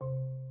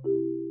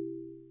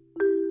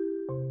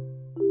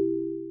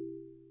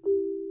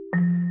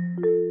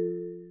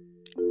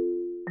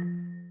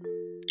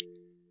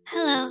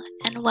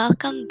and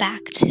welcome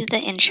back to the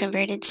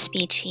Introverted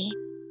Speechy.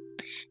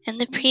 In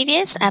the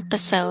previous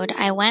episode,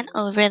 I went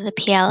over the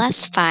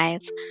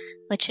PLS-5,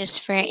 which is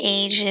for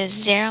ages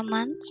 0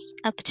 months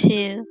up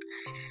to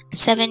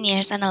 7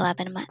 years and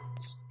 11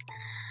 months.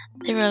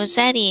 The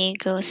Rosetti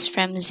goes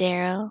from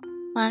 0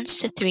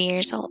 months to 3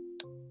 years old.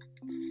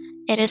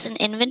 It is an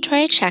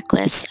inventory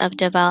checklist of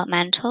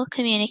developmental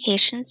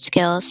communication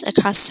skills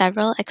across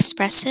several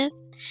expressive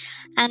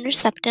and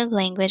receptive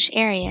language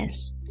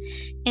areas.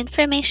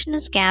 Information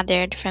is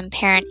gathered from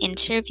parent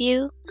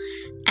interview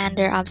and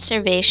their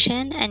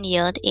observation and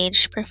yield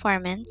age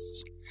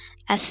performance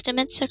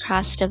estimates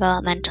across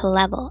developmental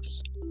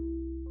levels.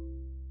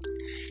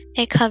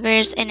 It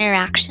covers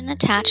interaction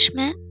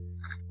attachment,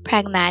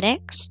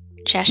 pragmatics,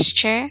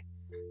 gesture,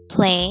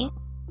 play,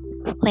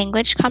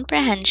 language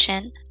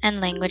comprehension,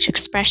 and language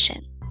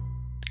expression.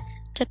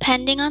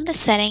 Depending on the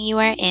setting you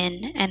are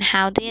in and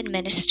how they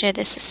administer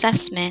this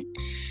assessment,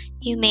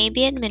 you may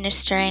be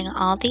administering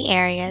all the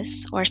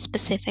areas or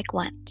specific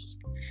ones.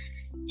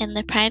 In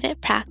the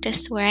private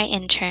practice where I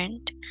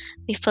interned,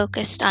 we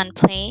focused on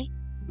play,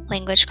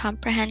 language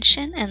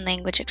comprehension, and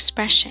language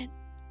expression.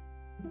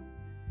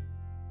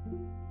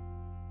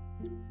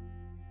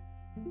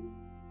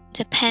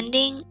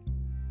 Depending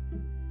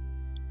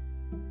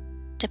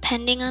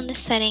on the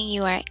setting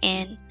you are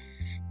in,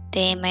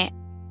 they may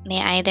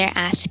either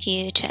ask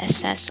you to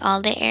assess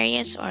all the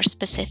areas or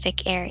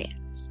specific areas.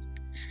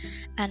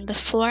 And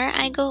before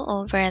I go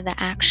over the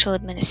actual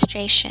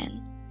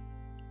administration,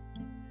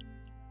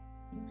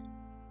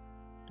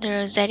 the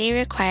Rosetti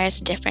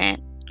requires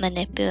different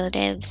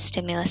manipulative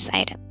stimulus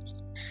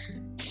items.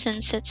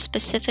 Since it's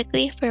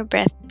specifically for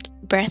birth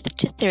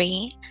to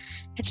 3,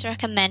 it's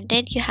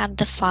recommended you have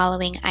the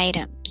following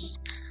items: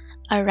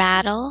 a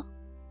rattle,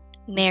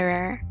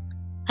 mirror,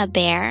 a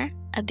bear,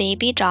 a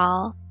baby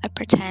doll, a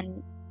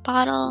pretend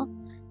bottle,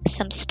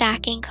 some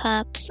stacking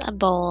cups, a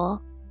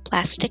bowl,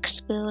 plastic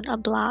spoon,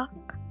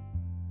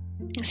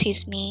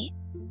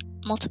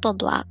 multiple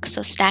blocks,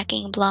 so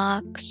stacking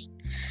blocks,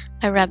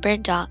 a rubber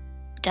duck,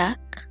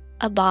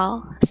 a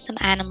ball, some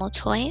animal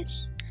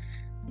toys,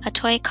 a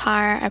toy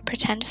car, a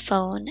pretend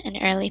phone, an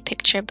early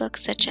picture book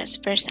such as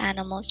First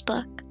Animals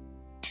book,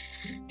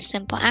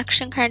 simple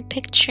action card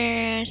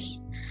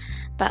pictures,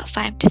 about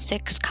 5 to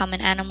 6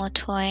 common animal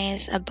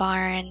toys, a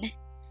barn,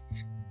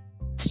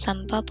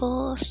 some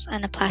bubbles,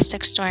 and a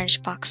plastic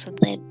storage box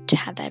with lid to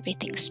have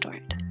everything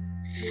stored.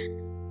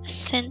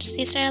 Since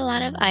these are a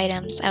lot of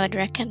items, I would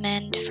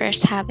recommend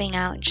first having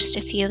out just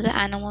a few of the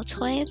animal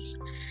toys,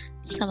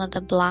 some of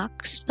the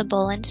blocks, the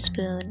bowl and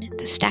spoon,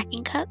 the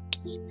stacking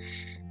cups,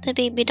 the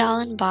baby doll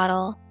and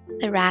bottle,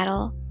 the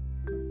rattle,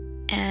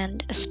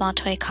 and a small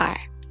toy car.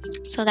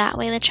 So that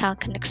way the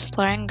child can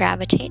explore and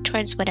gravitate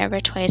towards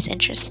whatever toys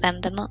interest them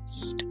the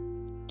most.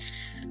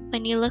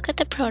 When you look at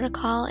the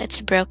protocol,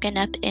 it's broken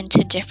up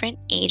into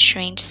different age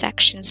range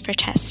sections for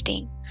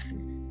testing: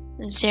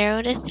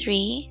 0 to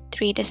 3,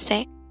 3 to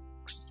 6,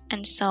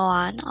 and so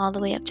on, all the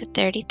way up to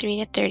 33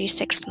 to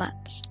 36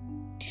 months.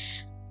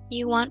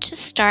 You want to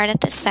start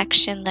at the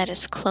section that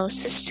is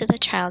closest to the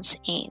child's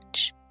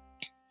age.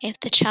 If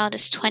the child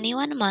is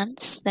 21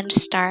 months, then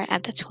start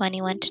at the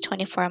 21 to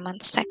 24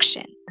 month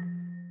section.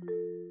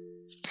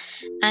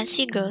 As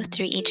you go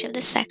through each of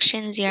the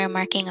sections, you are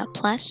marking a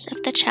plus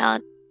if the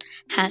child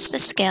has the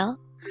skill,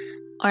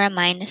 or a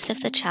minus if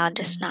the child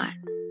does not.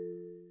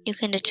 You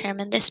can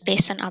determine this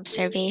based on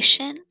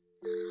observation,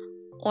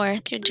 or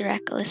through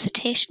direct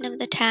elicitation of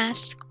the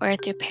task, or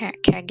through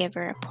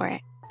parent-caregiver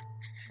report.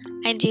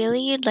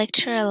 Ideally, you'd like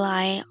to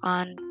rely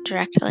on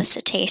direct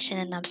elicitation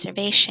and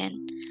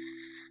observation,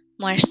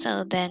 more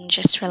so than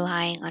just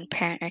relying on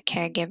parent or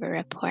caregiver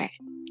report.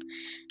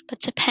 But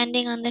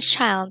depending on the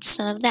child,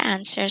 some of the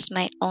answers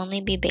might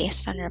only be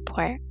based on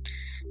report,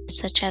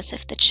 such as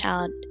if the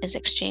child is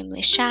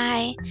extremely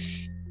shy,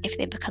 if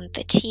they become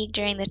fatigued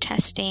during the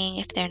testing,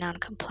 if they're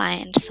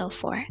non-compliant, and so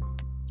forth.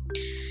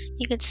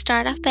 You could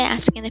start off by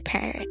asking the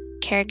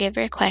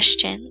parent-caregiver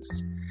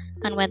questions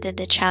on whether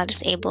the child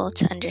is able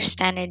to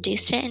understand or do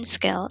certain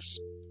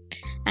skills,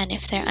 and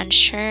if they're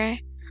unsure,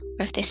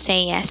 or if they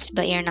say yes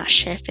but you're not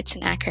sure if it's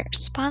an accurate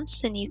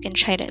response, then you can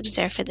try to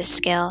observe for the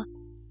skill,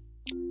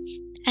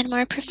 and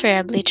more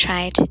preferably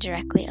try to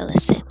directly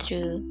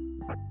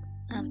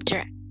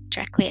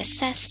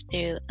assess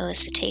through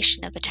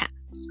elicitation of a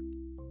task.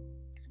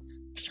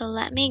 So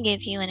let me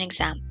give you an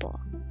example.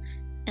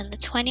 In the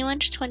 21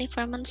 to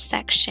 24 month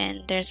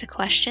section, there's a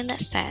question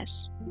that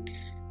says,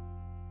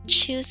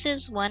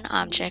 chooses one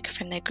object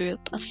from a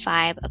group of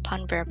 5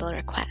 upon verbal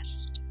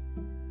request.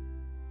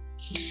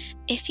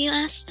 If you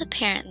ask the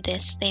parent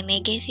this, they may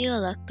give you a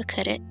look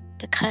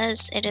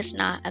because it is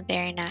not a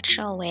very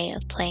natural way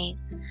of playing,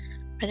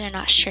 or they're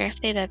not sure if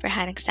they've ever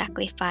had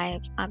exactly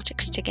 5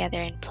 objects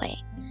together in play.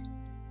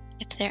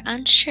 If they're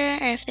unsure,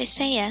 or if they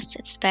say yes,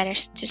 it's better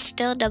to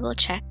still double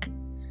check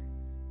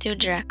through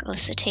direct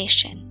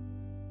elicitation.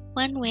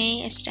 One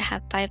way is to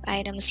have 5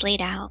 items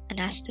laid out and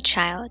ask the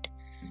child,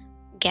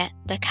 get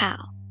the cow,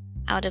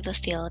 out of a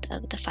field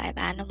of the 5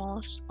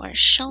 animals, or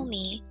show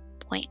me,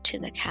 point to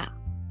the cow.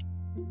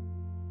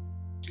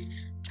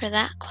 For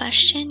that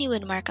question, you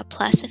would mark a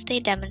plus if they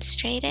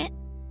demonstrate it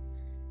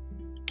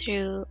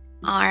through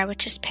R,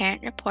 which is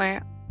parent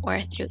report, or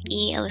through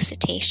E,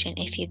 elicitation,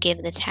 if you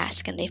give the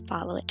task and they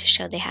follow it to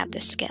show they have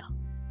the skill.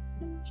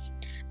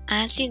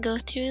 As you go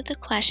through the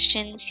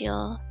questions,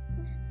 you'll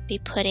be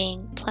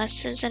putting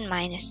pluses and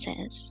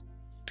minuses.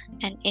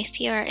 And if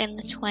you're in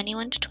the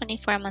 21 to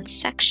 24 month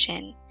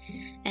section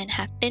and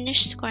have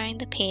finished scoring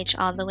the page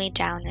all the way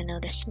down and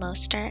notice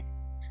most are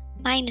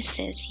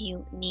minuses,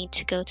 you need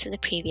to go to the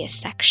previous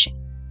section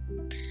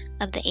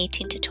of the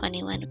 18 to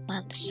 21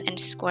 months and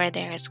score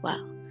there as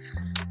well.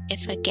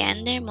 If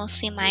again they're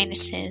mostly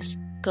minuses,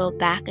 go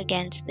back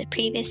again to the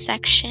previous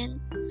section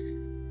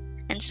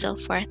and so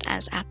forth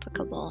as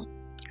applicable.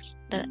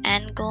 The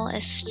end goal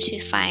is to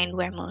find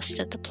where most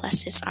of the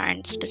pluses are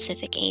in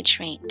specific age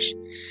range,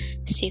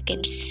 so you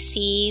can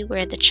see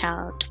where the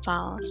child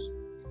falls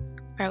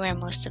or where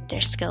most of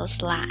their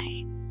skills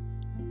lie.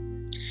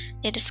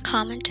 It is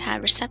common to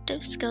have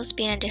receptive skills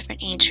be in a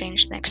different age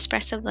range than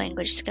expressive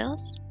language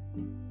skills,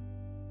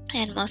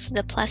 and most of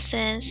the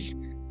pluses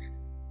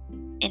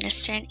in a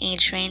certain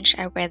age range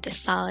are where the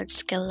solid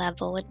skill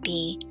level would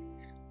be,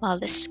 while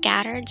the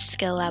scattered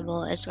skill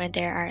level is where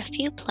there are a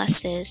few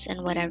pluses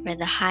in whatever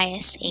the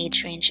highest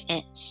age range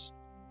is.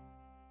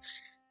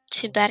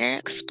 To better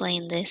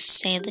explain this,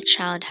 say the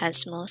child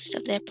has most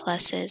of their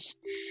pluses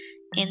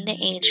in the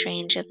age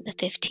range of the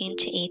 15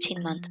 to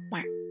 18 month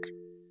mark.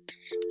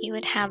 You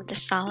would have the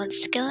solid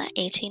skill at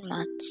 18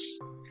 months.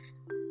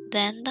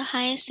 Then the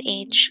highest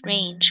age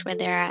range where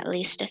there are at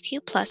least a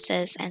few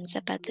pluses ends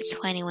up at the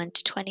 21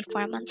 to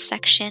 24 month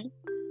section.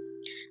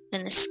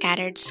 Then the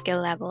scattered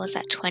skill level is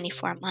at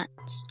 24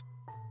 months.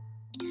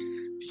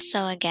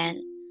 So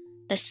again,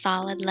 the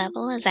solid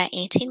level is at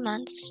 18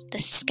 months, the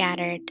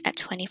scattered at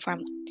 24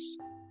 months.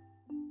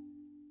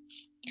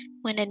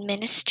 When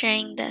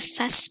administering the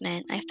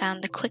assessment, I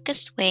found the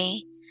quickest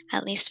way,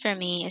 at least for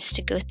me, is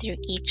to go through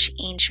each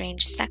age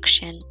range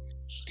section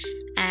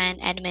and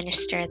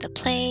administer the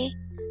play,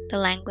 the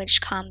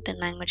language comp, and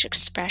language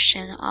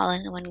expression all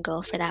in one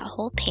go for that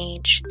whole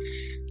page,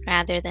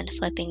 rather than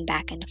flipping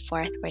back and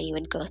forth where you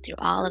would go through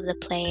all of the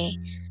play,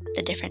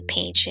 the different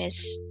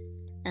pages,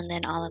 and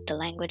then all of the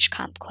language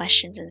comp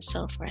questions and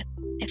so forth.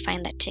 I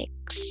find that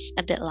takes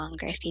a bit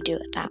longer if you do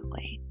it that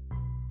way.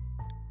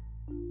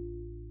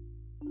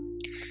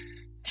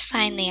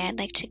 Finally, I'd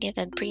like to give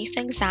a brief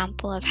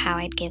example of how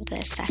I'd give the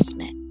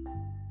assessment.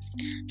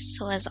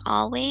 So as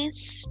always,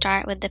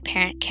 start with the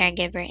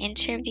parent-caregiver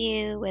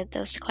interview with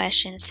those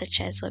questions such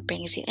as what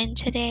brings you in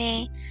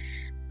today,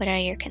 what are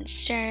your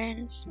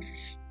concerns,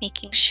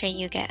 making sure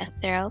you get a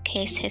thorough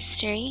case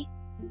history,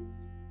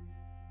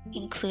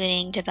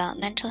 including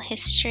developmental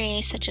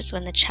history such as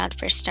when the child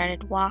first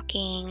started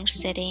walking,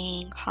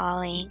 sitting,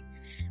 crawling,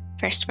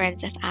 first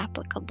words if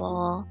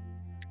applicable,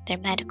 their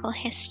medical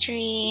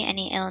history,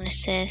 any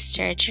illnesses,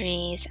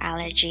 surgeries,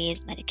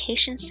 allergies,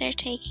 medications they're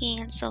taking,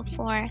 and so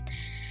forth,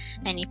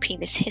 any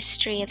previous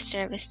history of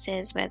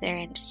services, whether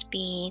in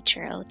speech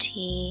or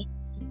OT,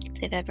 if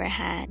they've ever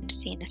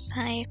seen a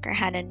psych or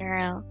had a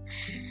neuro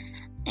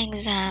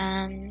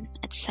exam,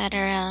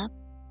 etc.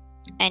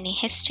 Any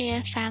history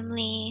of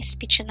family,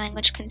 speech and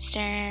language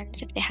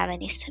concerns, if they have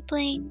any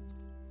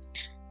siblings,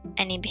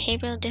 any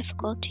behavioral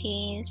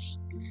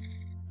difficulties,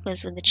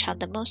 who's with the child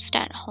the most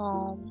at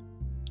home,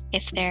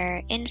 if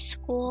they're in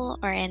school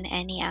or in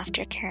any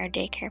aftercare or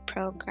daycare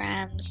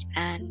programs,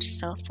 and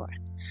so forth.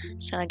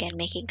 So again,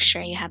 making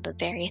sure you have a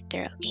very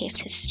thorough case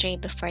history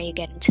before you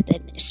get into the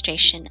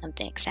administration of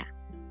the exam.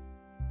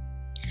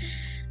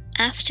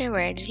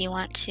 Afterwards, you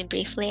want to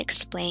briefly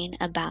explain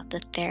about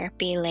the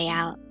therapy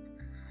layout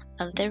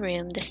of the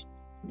room,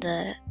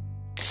 the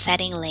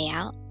setting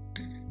layout,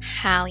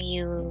 how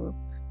you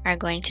are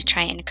going to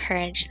try and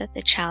encourage that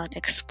the child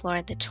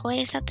explore the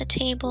toys at the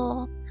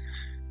table,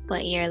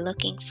 what you're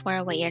looking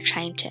for, what you're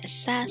trying to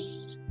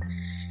assess.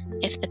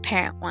 If the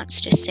parent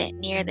wants to sit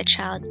near the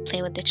child,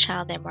 play with the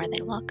child, they're more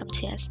than welcome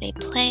to as they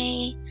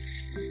play.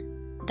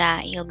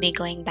 That you'll be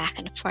going back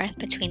and forth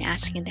between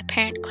asking the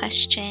parent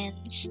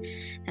questions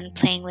and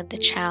playing with the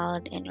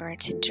child in order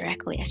to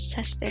directly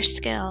assess their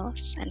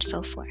skills and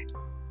so forth.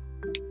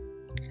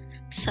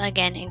 So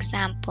again,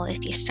 example,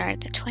 if you start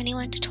at the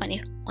 21 to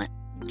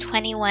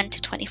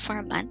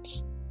 24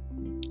 months,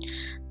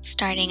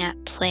 starting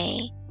at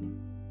play,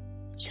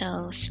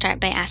 so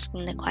start by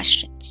asking the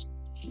questions.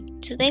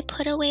 Do they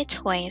put away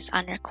toys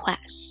on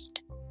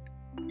request?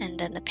 And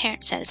then the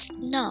parent says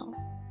no.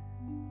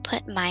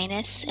 Put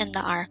minus in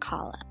the R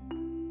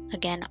column.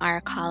 Again,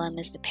 R column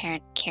is the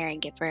parent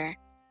caregiver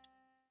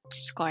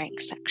scoring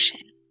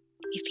section,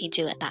 if you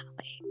do it that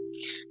way.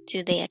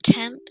 Do they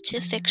attempt to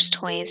fix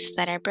toys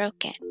that are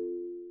broken?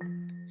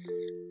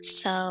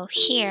 So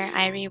here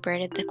I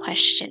reworded the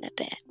question a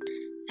bit.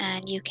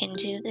 And you can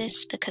do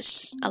this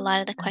because a lot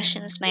of the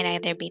questions might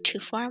either be too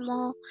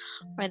formal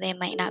or they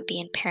might not be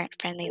in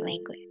parent-friendly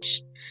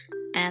language.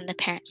 And the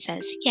parent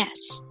says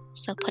yes,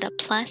 so put a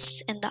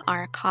plus in the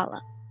R column.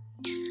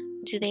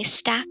 Do they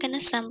stack and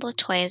assemble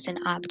toys and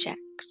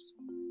objects?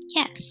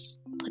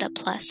 Yes, put a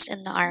plus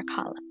in the R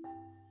column.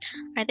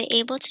 Are they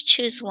able to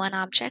choose one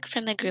object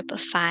from a group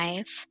of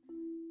 5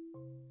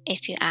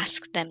 if you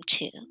ask them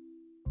to?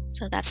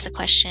 So that's the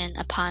question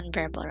upon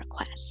verbal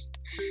request.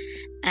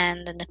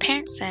 And then the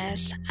parent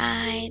says,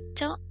 I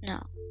don't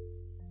know.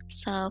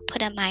 So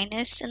put a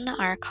minus in the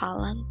R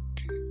column.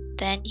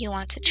 Then you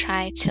want to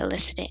try to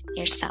elicit it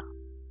yourself.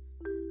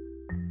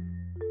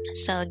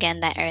 So again,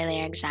 that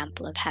earlier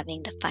example of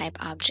having the 5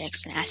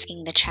 objects and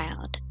asking the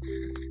child,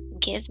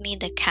 give me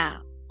the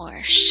cow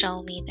or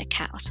show me the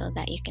cow, so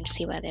that you can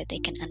see whether they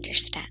can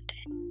understand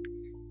it.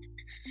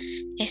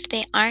 If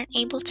they aren't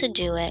able to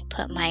do it,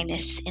 put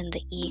minus in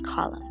the E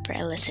column for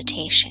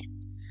elicitation.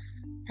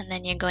 And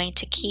then you're going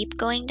to keep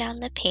going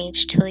down the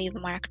page till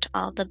you've marked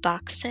all the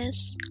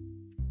boxes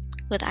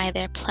with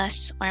either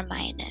plus or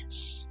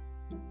minus.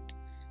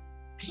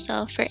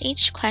 So for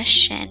each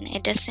question,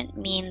 it doesn't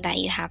mean that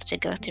you have to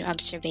go through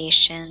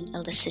observation,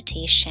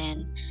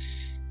 elicitation,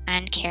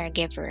 and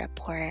caregiver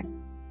report.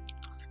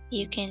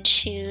 You can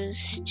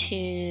choose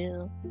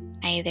to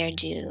either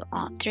do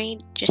all 3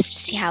 just to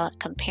see how it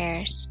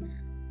compares,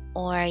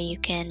 or you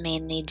can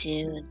mainly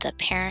do the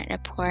parent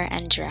report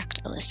and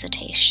direct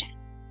elicitation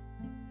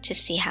to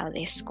see how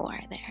they score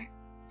there.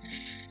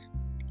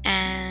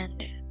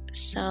 And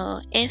so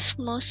if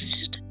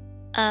most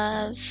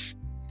of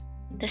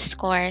the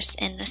scores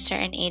in a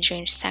certain age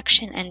range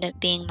section end up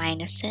being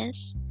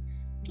minuses,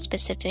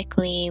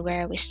 specifically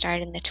where we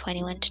start in the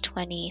 21 to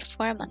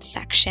 24 month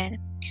section,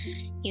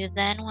 you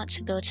then want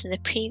to go to the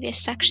previous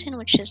section,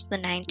 which is the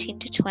 19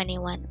 to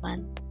 21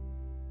 month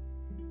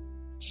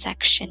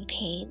section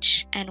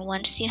page. And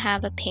once you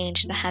have a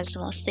page that has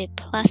mostly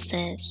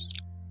pluses,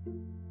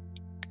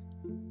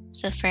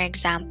 so for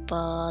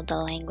example, the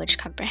language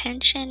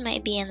comprehension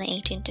might be in the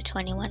 18 to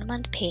 21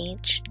 month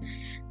page,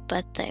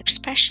 but the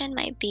expression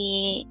might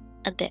be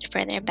a bit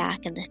further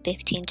back in the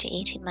 15 to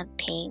 18 month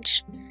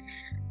page,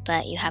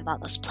 but you have all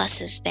those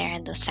pluses there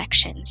in those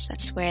sections.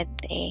 That's where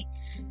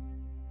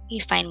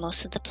you find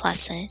most of the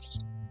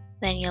pluses.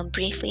 Then you'll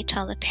briefly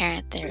tell the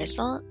parent the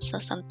result. So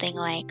something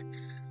like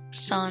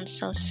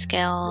so-and-so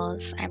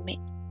skills are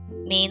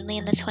mainly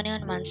in the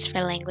 21 months for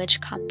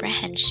language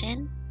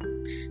comprehension.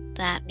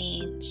 That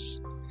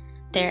means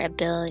their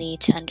ability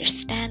to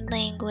understand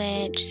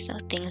language, so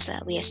things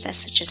that we assess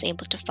such as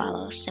able to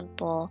follow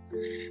simple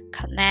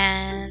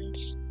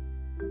commands,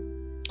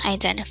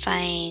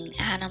 identifying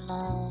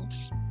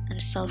animals,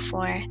 and so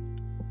forth.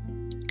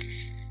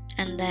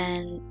 And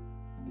then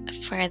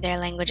for their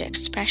language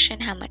expression,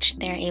 how much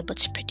they're able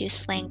to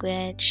produce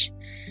language,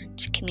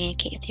 to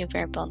communicate through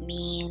verbal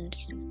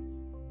means,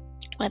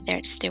 whether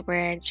it's through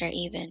words or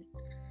even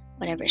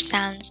whatever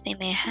sounds they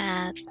may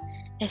have.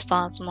 It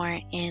falls more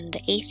in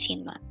the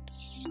 18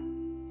 months.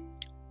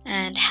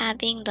 And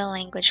having the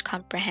language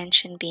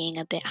comprehension being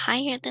a bit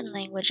higher than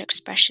language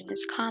expression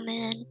is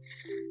common,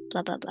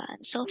 blah blah blah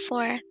and so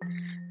forth.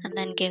 And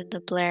then give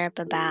the blurb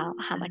about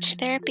how much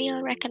therapy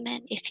you'll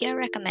recommend if you're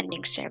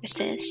recommending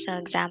services. So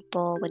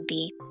example would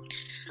be,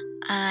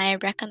 I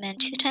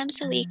recommend 2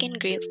 times a week in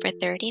group for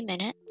 30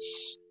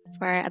 minutes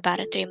for about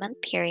a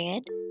 3-month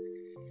period.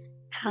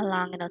 How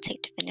long it'll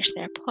take to finish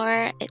the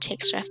report. It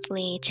takes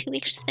roughly 2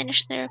 weeks to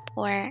finish the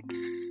report,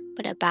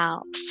 but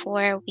about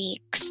 4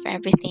 weeks for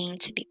everything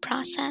to be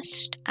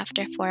processed.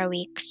 After 4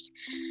 weeks,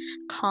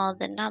 call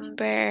the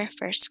number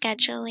for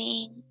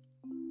scheduling,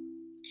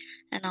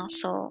 and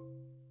also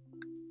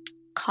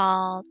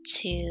call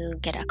to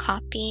get a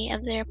copy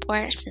of the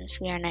report.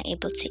 Since we are not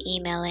able to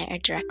email it or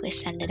directly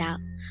send it out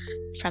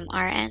from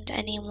our end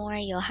anymore,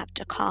 you'll have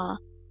to call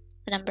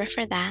the number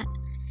for that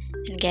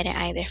and get it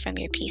either from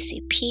your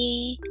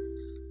PCP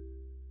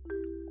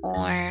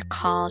or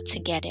call to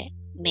get it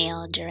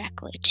mailed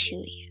directly to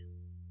you.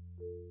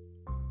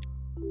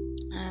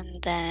 And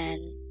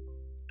then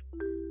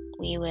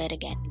we would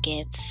again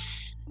give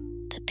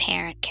the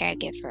parent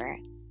caregiver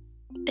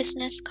a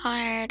business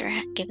card or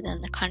give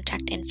them the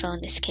contact info.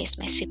 In this case,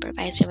 my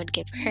supervisor would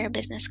give her a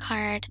business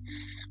card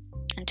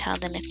and tell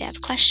them if they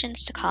have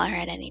questions to call her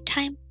at any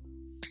time.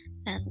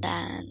 And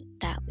then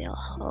that will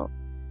hope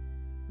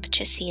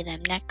to see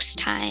them next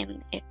time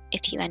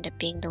if you end up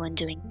being the one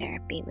doing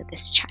therapy with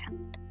this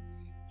child,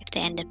 if they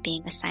end up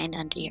being assigned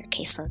under your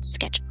caseload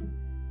schedule.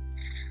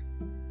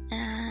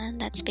 And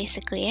that's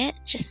basically it.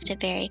 Just a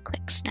very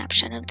quick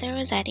snapshot of the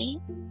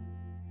Rosetti.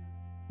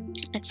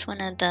 It's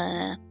one of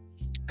the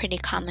pretty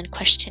common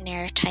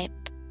questionnaire type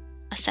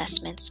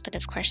assessments, but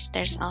of course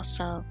there's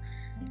also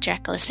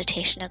direct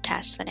elicitation of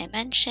tasks that I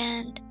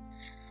mentioned.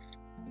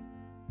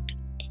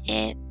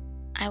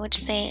 I would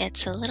say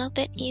it's a little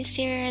bit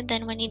easier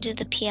than when you do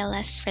the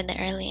PLS for the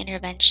early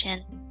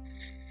intervention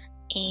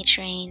age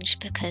range,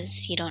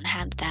 because you don't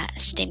have that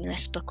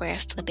stimulus book where you're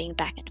flipping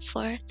back and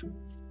forth.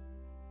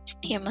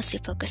 You're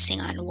mostly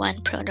focusing on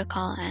one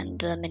protocol and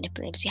the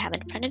manipulatives you have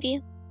in front of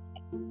you.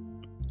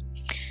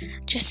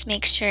 Just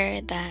make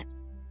sure that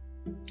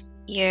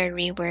you're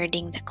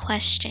rewording the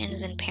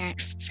questions in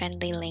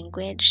parent-friendly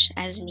language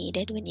as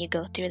needed when you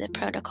go through the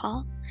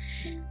protocol,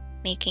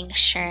 making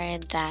sure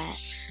that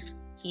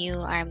you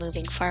are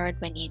moving forward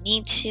when you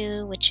need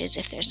to, which is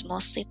if there's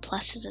mostly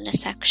pluses in a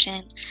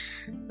section.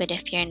 But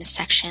if you're in a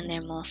section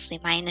they're mostly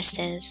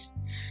minuses,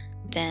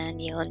 then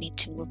you'll need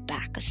to move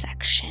back a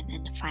section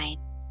and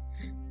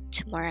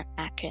more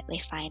accurately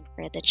find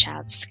where the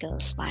child's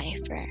skills lie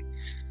for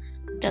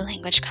the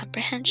language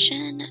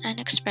comprehension and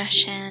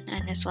expression,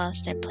 and as well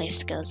as their play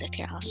skills if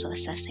you're also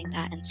assessing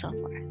that, and so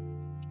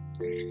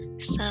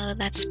forth. So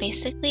that's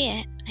basically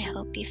it. I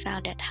hope you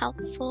found it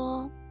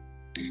helpful,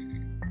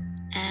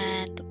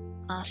 and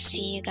I'll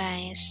see you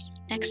guys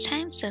next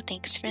time. So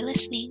thanks for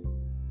listening.